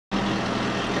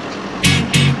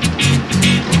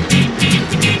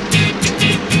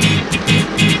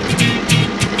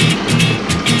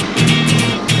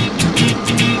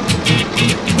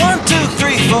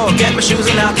my shoes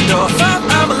and out the door. 5,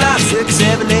 I'm alive. 6,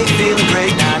 7, 8, feeling great.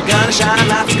 9, gonna shine,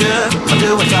 life's good. I'm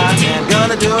doing 5, 10,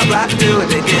 gonna do it right, do it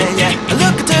again, yeah. I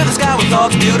look into the sky with all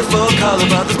the beautiful color,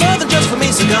 but there's more than just for me,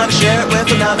 so gonna share it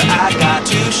with another. I got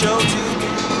to show to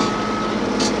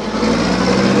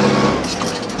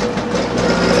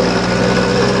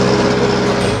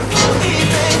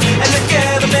and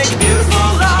together make a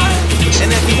beautiful life.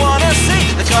 And if you wanna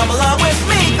see, then come along with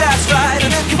me, that's right.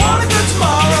 And if you want a good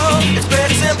tomorrow, it's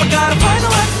pretty simple, gotta find a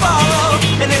way to follow.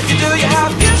 And if you do, you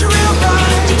have a future real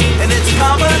bright. And it's a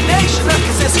combination of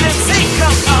consistency.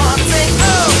 Come on and say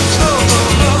oh,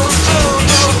 oh, oh, oh, oh,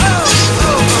 oh, oh,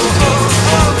 oh,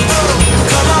 oh, oh, oh.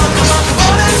 Come on, come on, come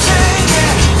on and sing,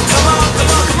 yeah. Come on,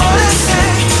 come on, come on and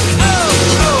sing.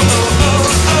 Oh, oh, oh,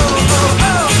 oh, oh, oh,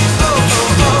 oh, oh,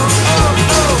 oh, oh,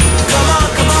 oh. Come on,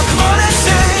 come on, come on and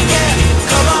sing, yeah.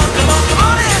 Come on, come on, come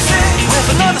on and sing.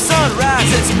 With another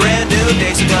sunrise, it's a brand new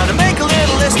day, so gonna make a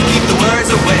little list to keep the words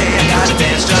away. I gotta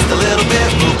dance just a little bit,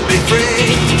 move to be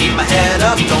free. Keep my head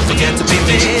up, don't forget to be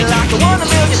me. Like I won $1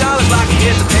 million, like I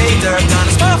get to pay dirt.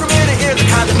 Gonna smile from ear to ear, the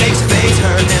kind that makes your face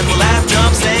hurt. And we'll laugh,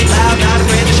 jump, sing loud, not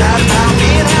afraid to shout about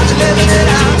being happy, living it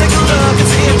out. Take a look and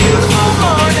see a beautiful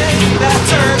morning that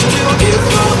turns into a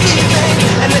beautiful evening,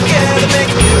 and together make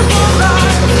a beautiful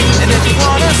life. And if you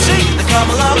wanna see, then come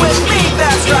along with me,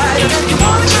 that's right. And if you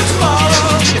want a good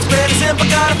tomorrow, it's pretty simple,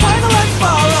 gotta find a light to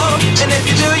follow. And if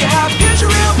you do, you have a future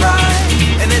real bright.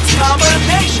 And it's a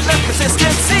combination of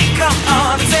consistency. Come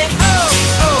on and say oh,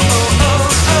 oh,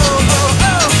 oh, oh, oh,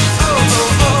 oh, oh, oh,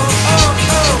 oh, oh, oh,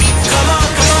 oh. Come on,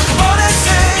 come on, come on and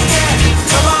sing, yeah.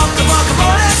 Come on, come on, come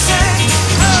on and sing.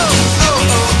 Oh, oh,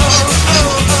 oh, oh, oh,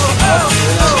 oh, oh,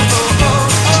 oh, oh,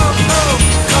 oh, oh, oh.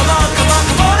 Come on, come on,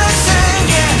 come on and sing,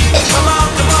 yeah. Come on,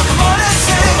 come on, come on and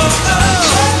sing. Oh, oh,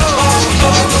 oh,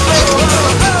 oh, oh, oh,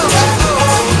 oh,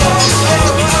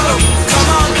 oh, oh.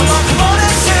 Come on, come on, come on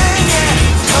and sing, yeah.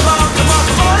 Come on, come on,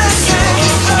 come on and sing.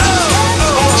 Oh, oh,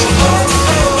 oh, oh,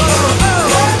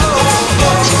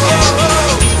 oh, oh, oh, oh.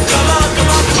 Come on,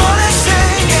 come on, come on and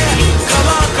sing, yeah. Come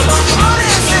on, come on, come on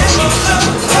and sing. Oh,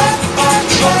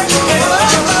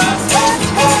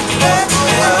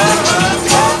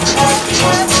 oh,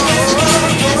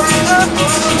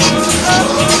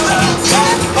 oh,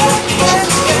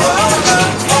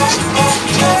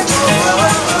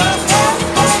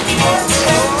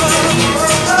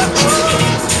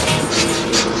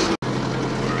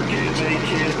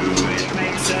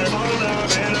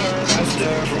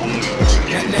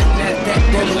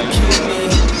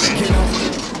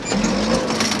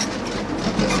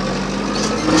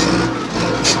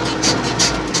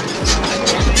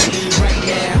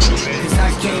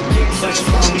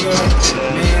 oh,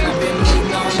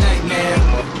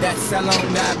 How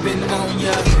long I've been on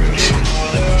ya?